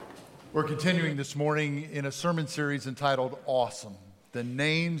We're continuing this morning in a sermon series entitled Awesome, the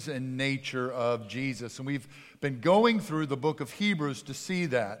names and nature of Jesus. And we've been going through the book of Hebrews to see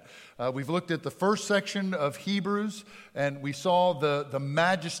that. We've looked at the first section of Hebrews, and we saw the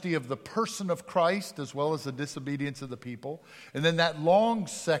majesty of the person of Christ as well as the disobedience of the people. And then that long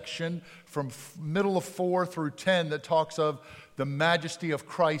section from middle of 4 through 10 that talks of the majesty of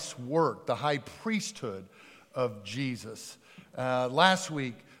Christ's work, the high priesthood of Jesus. Last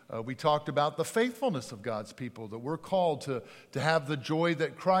week, we talked about the faithfulness of God's people, that we're called to have the joy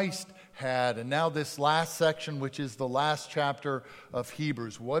that Christ had. And now this last section, which is the last chapter of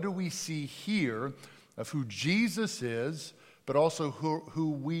Hebrews. What do we see here of who Jesus is, but also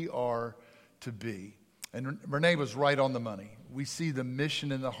who we are to be? And Renee was right on the money. We see the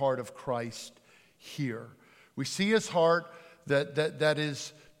mission in the heart of Christ here. We see his heart that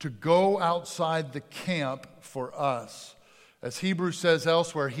is to go outside the camp for us. As Hebrews says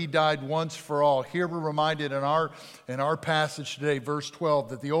elsewhere, he died once for all. Here we're reminded in our passage today, verse 12,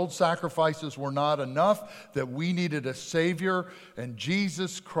 that the old sacrifices were not enough, that we needed a Savior, and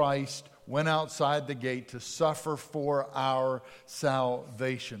Jesus Christ went outside the gate to suffer for our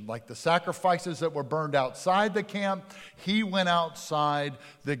salvation. Like the sacrifices that were burned outside the camp, he went outside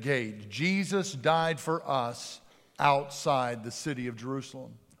the gate. Jesus died for us outside the city of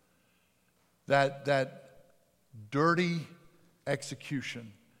Jerusalem. That dirty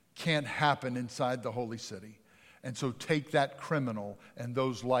execution can't happen inside the holy city. And so take that criminal and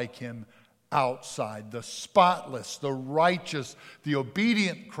those like him outside. The spotless, the righteous, the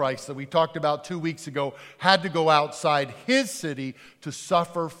obedient Christ that we talked about 2 weeks ago had to go outside his city to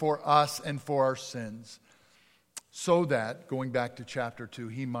suffer for us and for our sins. So that, going back to chapter 2,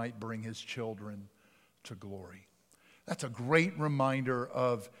 he might bring his children to glory. That's a great reminder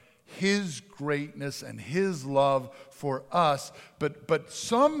of his greatness and his love for us. But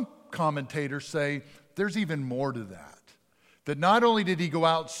some commentators say there's even more to that. That not only did he go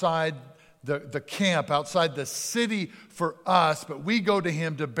outside the camp, outside the city for us, but we go to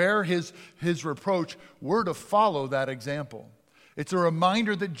him to bear his reproach. We're to follow that example. It's a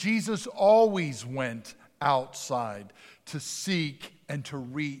reminder that Jesus always went outside to seek and to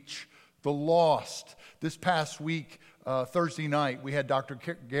reach the lost. This past week, Thursday night, we had Dr.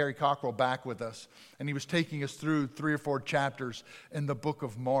 Gary Cockrell back with us, and he was taking us through 3 or 4 chapters in the book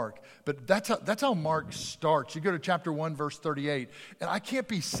of Mark. But that's how Mark starts. You go to chapter 1, verse 38, and I can't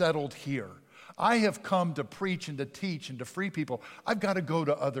be settled here. I have come to preach and to teach and to free people. I've got to go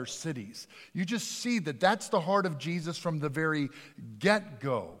to other cities. You just see that that's the heart of Jesus from the very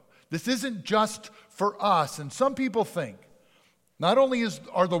get-go. This isn't just for us, and some people think, not only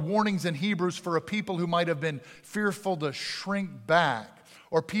are the warnings in Hebrews for a people who might have been fearful to shrink back,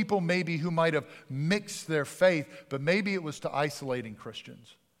 or people maybe who might have mixed their faith, but maybe it was to isolating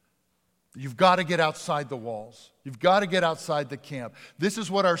Christians. You've got to get outside the walls. You've got to get outside the camp. This is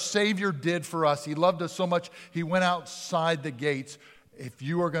what our Savior did for us. He loved us so much, he went outside the gates. If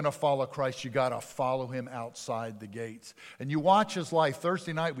you are going to follow Christ, you got to follow him outside the gates. And you watch his life.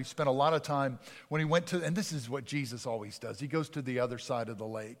 Thursday night, we spent a lot of time when he went to, and this is what Jesus always does. He goes to the other side of the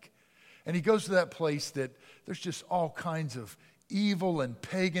lake. And he goes to that place that there's just all kinds of evil and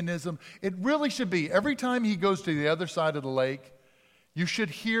paganism. It really should be, every time he goes to the other side of the lake, you should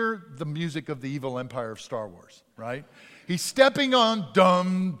hear the music of the evil empire of Star Wars, right? He's stepping on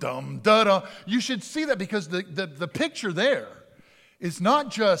dum, dum, da-da. You should see that because the picture there is not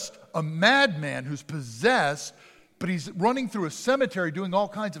just a madman who's possessed, but he's running through a cemetery doing all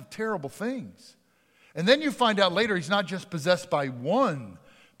kinds of terrible things. And then you find out later he's not just possessed by one,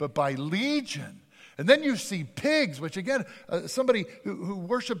 but by legion. And then you see pigs, which again, somebody who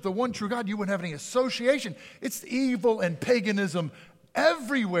worshiped the one true God, you wouldn't have any association. It's evil and paganism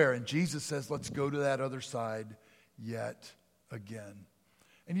everywhere. And Jesus says, let's go to that other side yet again.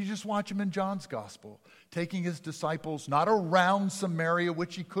 And you just watch him in John's gospel, taking his disciples not around Samaria,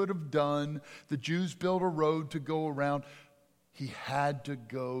 which he could have done. The Jews built a road to go around. He had to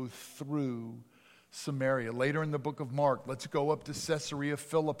go through Samaria. Later in the book of Mark, let's go up to Caesarea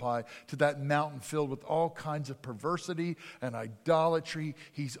Philippi, to that mountain filled with all kinds of perversity and idolatry.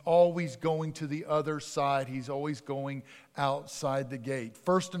 He's always going to the other side. He's always going outside the gate.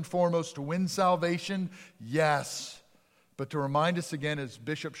 First and foremost, to win salvation, yes. But to remind us again, as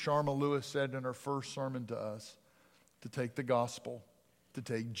Bishop Sharma Lewis said in her first sermon to us, to take the gospel, to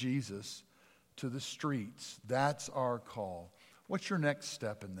take Jesus to the streets. That's our call. What's your next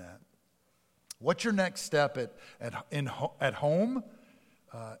step in that? What's your next step at home,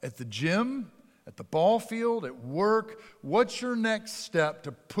 at the gym, at the ball field, at work? What's your next step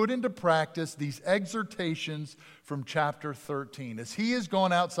to put into practice these exhortations from chapter 13? As he has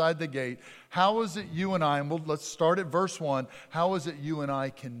gone outside the gate, how is it you and I, and let's start at verse 1, how is it you and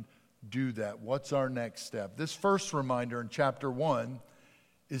I can do that? What's our next step? This first reminder in chapter 1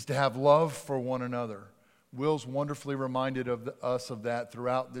 is to have love for one another. Will's wonderfully reminded us of that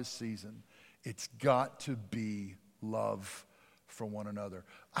throughout this season. It's got to be love for one another.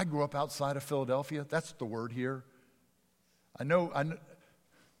 I grew up outside of Philadelphia. That's the word here. I know.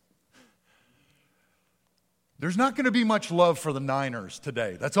 There's not going to be much love for the Niners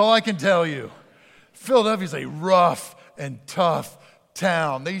today. That's all I can tell you. Philadelphia's a rough and tough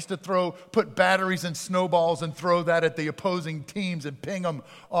town. They used to put batteries and snowballs and throw that at the opposing teams and ping them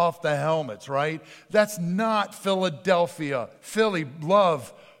off the helmets, right? That's not Philadelphia. Philly,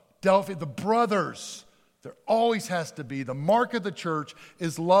 love, Delphia, the brothers. There always has to be. The mark of the church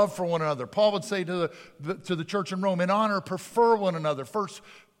is love for one another. Paul would say to the church in Rome, in honor, prefer one another.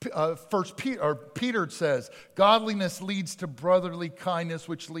 Peter says, godliness leads to brotherly kindness,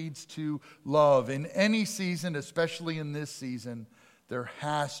 which leads to love. In any season, especially in this season, there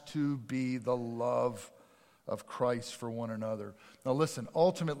has to be the love of Christ for one another. Now listen,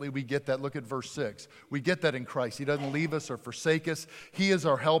 ultimately we get that. Look at verse 6. We get that in Christ. He doesn't leave us or forsake us. He is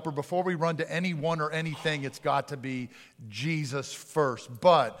our helper. Before we run to anyone or anything, it's got to be Jesus first.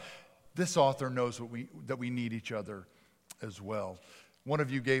 But this author knows that we need each other as well. One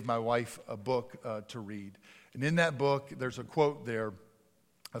of you gave my wife a book to read. And in that book, there's a quote there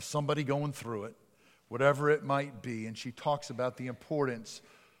of somebody going through it, whatever it might be. And she talks about the importance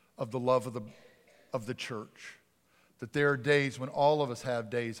of the love of the church. That there are days when all of us have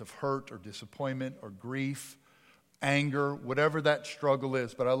days of hurt or disappointment or grief, anger, whatever that struggle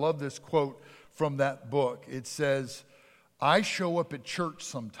is. But I love this quote from that book. It says, I show up at church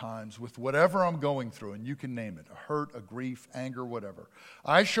sometimes with whatever I'm going through, and you can name it, a hurt, a grief, anger, whatever.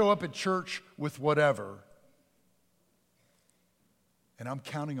 I show up at church with whatever, and I'm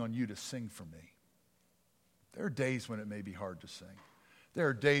counting on you to sing for me. There are days when it may be hard to sing. There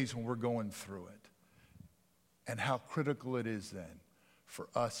are days when we're going through it. And how critical it is then for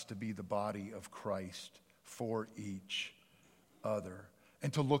us to be the body of Christ for each other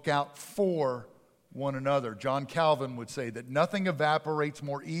and to look out for one another. John Calvin would say that nothing evaporates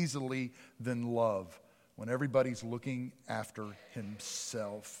more easily than love when everybody's looking after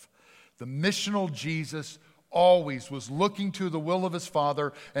himself. The missional Jesus always was looking to the will of his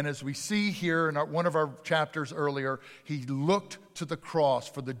Father, and as we see here in one of our chapters earlier, he looked to the cross.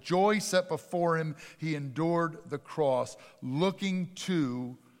 For the joy set before him, he endured the cross, looking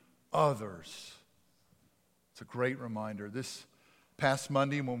to others. It's a great reminder. This past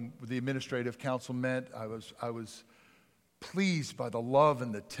Monday, when the administrative council met, I was pleased by the love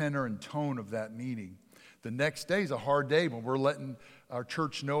and the tenor and tone of that meeting. The next day is a hard day when we're letting our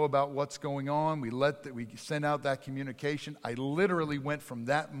church know about what's going on. We send out that communication. I literally went from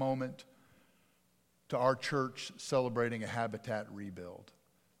that moment to our church celebrating a habitat rebuild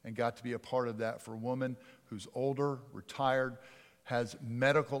and got to be a part of that for a woman who's older, retired, has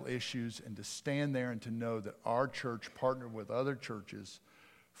medical issues, and to stand there and to know that our church partnered with other churches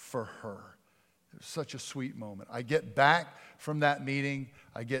for her. It was such a sweet moment. I get back from that meeting,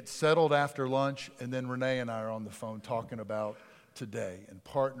 I get settled after lunch, and then Renee and I are on the phone talking about today and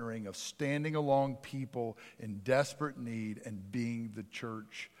partnering of standing along people in desperate need and being the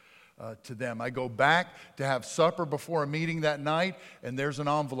church to them. I go back to have supper before a meeting that night, and there's an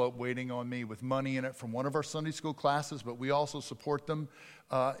envelope waiting on me with money in it from one of our Sunday school classes, but we also support them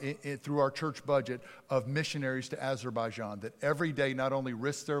through our church budget of missionaries to Azerbaijan that every day not only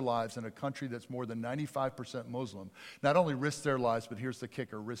risk their lives in a country that's more than 95% Muslim, not only risk their lives, but here's the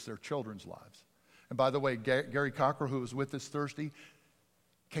kicker, risk their children's lives. And by the way, Gary Cockrell, who was with us Thursday,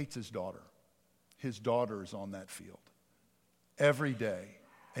 Kate's his daughter. His daughter is on that field every day.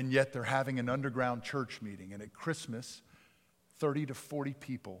 And yet they're having an underground church meeting. And at Christmas, 30 to 40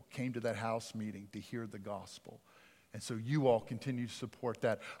 people came to that house meeting to hear the gospel. And so you all continue to support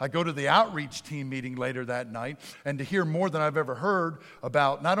that. I go to the outreach team meeting later that night, and to hear more than I've ever heard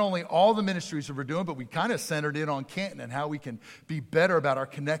about not only all the ministries that we're doing, but we kind of centered in on Canton and how we can be better about our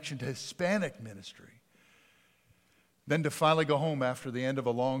connection to Hispanic ministry. Then to finally go home after the end of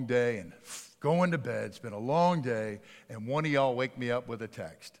a long day and going to bed. It's been a long day, and one of y'all wake me up with a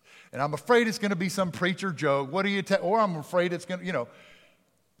text. And I'm afraid it's going to be some preacher joke. What do you or I'm afraid it's going to,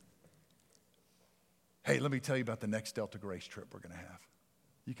 hey, let me tell you about the next Delta Grace trip we're going to have.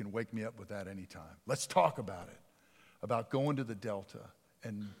 You can wake me up with that anytime. Let's talk about it, about going to the Delta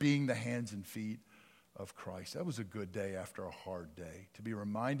and being the hands and feet of Christ. That was a good day after a hard day, to be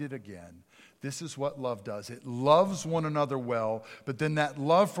reminded again, this is what love does. It loves one another well, but then that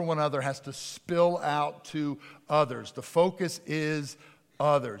love for one another has to spill out to others. The focus is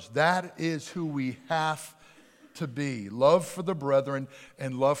others. That is who we have to be. Love for the brethren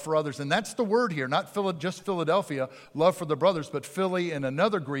and love for others. And that's the word here, not just Philadelphia, love for the brothers, but Philly and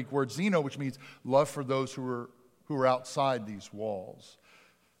another Greek word, xeno, which means love for those who are outside these walls.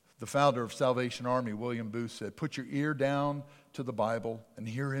 The founder of Salvation Army, William Booth, said, "Put your ear down to the Bible and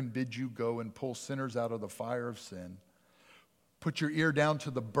hear him bid you go and pull sinners out of the fire of sin. Put your ear down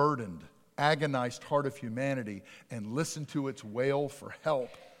to the burdened, agonized heart of humanity and listen to its wail for help.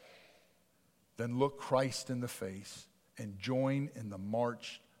 Then look Christ in the face and join in the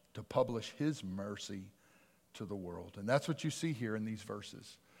march to publish his mercy to the world." And that's what you see here in these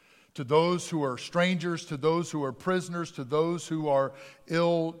verses. To those who are strangers, to those who are prisoners, to those who are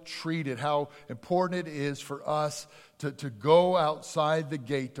ill-treated, how important it is for us to go outside the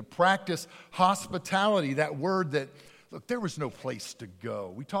gate, to practice hospitality, that word that, look, there was no place to go.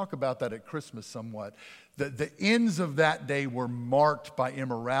 We talk about that at Christmas somewhat. The ends of that day were marked by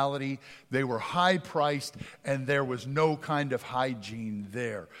immorality. They were high-priced, and there was no kind of hygiene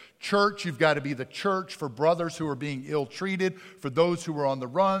there. Church, you've got to be the church for brothers who are being ill-treated, for those who are on the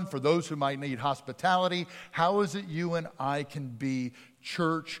run, for those who might need hospitality. How is it you and I can be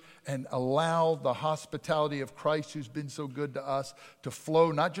church and allow the hospitality of Christ, who's been so good to us, to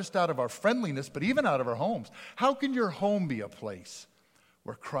flow not just out of our friendliness, but even out of our homes? How can your home be a place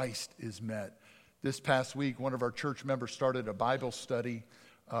where Christ is met? This past week, one of our church members started a Bible study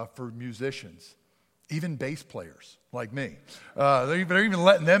for musicians, even bass players like me. They're even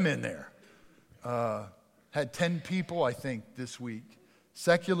letting them in there. Had 10 people, I think, this week,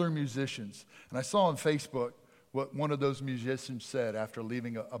 secular musicians. And I saw on Facebook what one of those musicians said after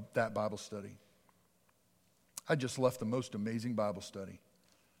leaving that Bible study. "I just left the most amazing Bible study.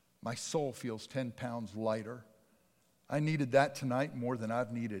 My soul feels 10 pounds lighter. I needed that tonight more than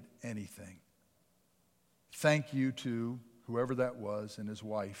I've needed anything. Thank you to whoever that was and his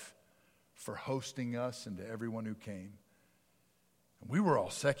wife for hosting us and to everyone who came." And we were all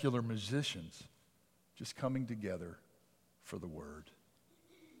secular musicians just coming together for the word.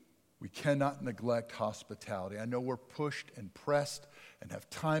 We cannot neglect hospitality. I know we're pushed and pressed and have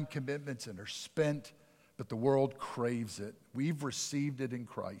time commitments and are spent, but the world craves it. We've received it in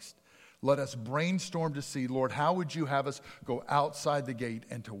Christ. Let us brainstorm to see, Lord, how would you have us go outside the gate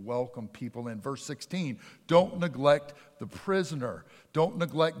and to welcome people in? Verse 16, don't neglect the prisoner. Don't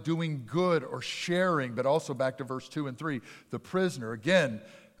neglect doing good or sharing, but also back to verse 2 and 3, the prisoner. Again,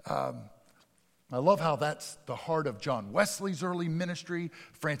 I love how that's the heart of John Wesley's early ministry,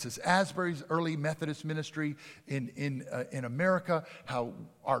 Francis Asbury's early Methodist ministry in America, how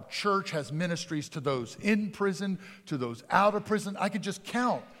our church has ministries to those in prison, to those out of prison. I could just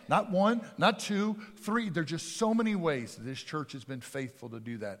count, not one, not two, three. There are just so many ways that this church has been faithful to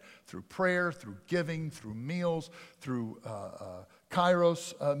do that, through prayer, through giving, through meals, through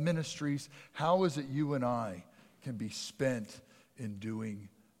Kairos ministries. How is it you and I can be spent in doing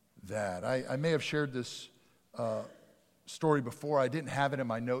that? I may have shared this story before. I didn't have it in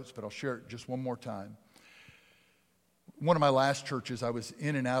my notes, but I'll share it just one more time. One of my last churches, I was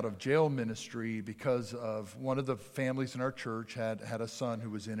in and out of jail ministry because of one of the families in our church had a son who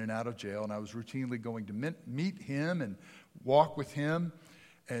was in and out of jail, and I was routinely going to meet him and walk with him.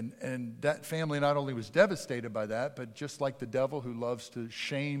 And that family not only was devastated by that, but just like the devil who loves to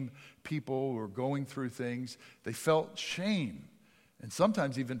shame people who are going through things, they felt shame. And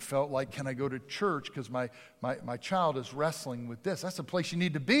sometimes even felt like, can I go to church because my child is wrestling with this? That's the place you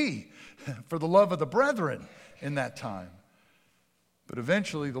need to be for the love of the brethren in that time. But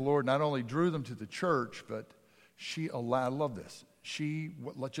eventually the Lord not only drew them to the church, but she allowed, I love this, she,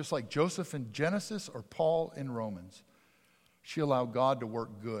 just like Joseph in Genesis or Paul in Romans, she allowed God to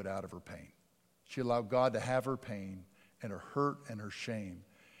work good out of her pain. She allowed God to have her pain and her hurt and her shame.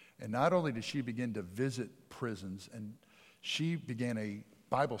 And not only did she begin to visit prisons, and she began a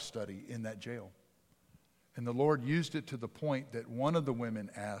Bible study in that jail. And the Lord used it to the point that one of the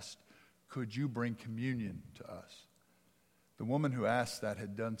women asked, "Could you bring communion to us?" The woman who asked that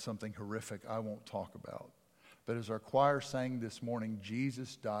had done something horrific I won't talk about. But as our choir sang this morning,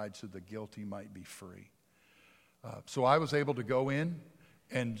 Jesus died so the guilty might be free. So I was able to go in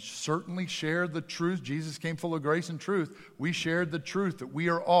and certainly share the truth. Jesus came full of grace and truth. We shared the truth that we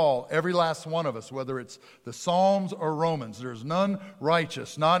are all, every last one of us, whether it's the Psalms or Romans, there's none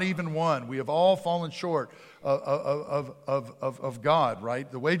righteous, not even one. We have all fallen short of God, right?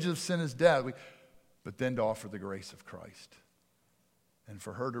 The wages of sin is death. But then to offer the grace of Christ and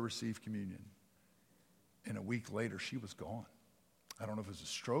for her to receive communion. And a week later, she was gone. I don't know if it was a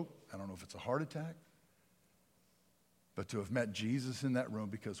stroke. I don't know if it's a heart attack. But to have met Jesus in that room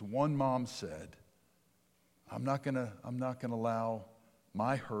because one mom said, I'm not going to allow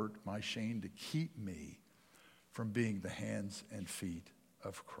my hurt, my shame to keep me from being the hands and feet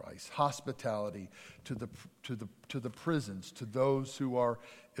of Christ. Hospitality to the prisons, to those who are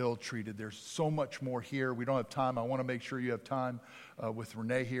ill-treated. There's so much more here. We don't have time. I want to make sure you have time with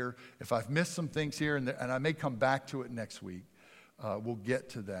Renee here. If I've missed some things here, and I may come back to it next week, we'll get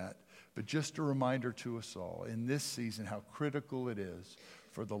to that. But just a reminder to us all in this season how critical it is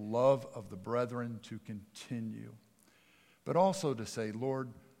for the love of the brethren to continue. But also to say, Lord,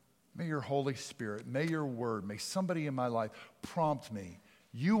 may your Holy Spirit, may your word, may somebody in my life prompt me.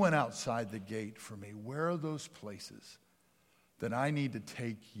 You went outside the gate for me. Where are those places that I need to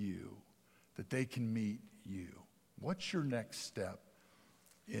take you, that they can meet you? What's your next step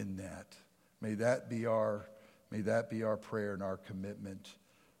in that? May that be our prayer and our commitment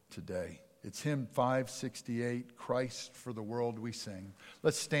today. It's hymn 568, Christ for the World we sing.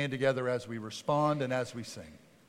 Let's stand together as we respond and as we sing.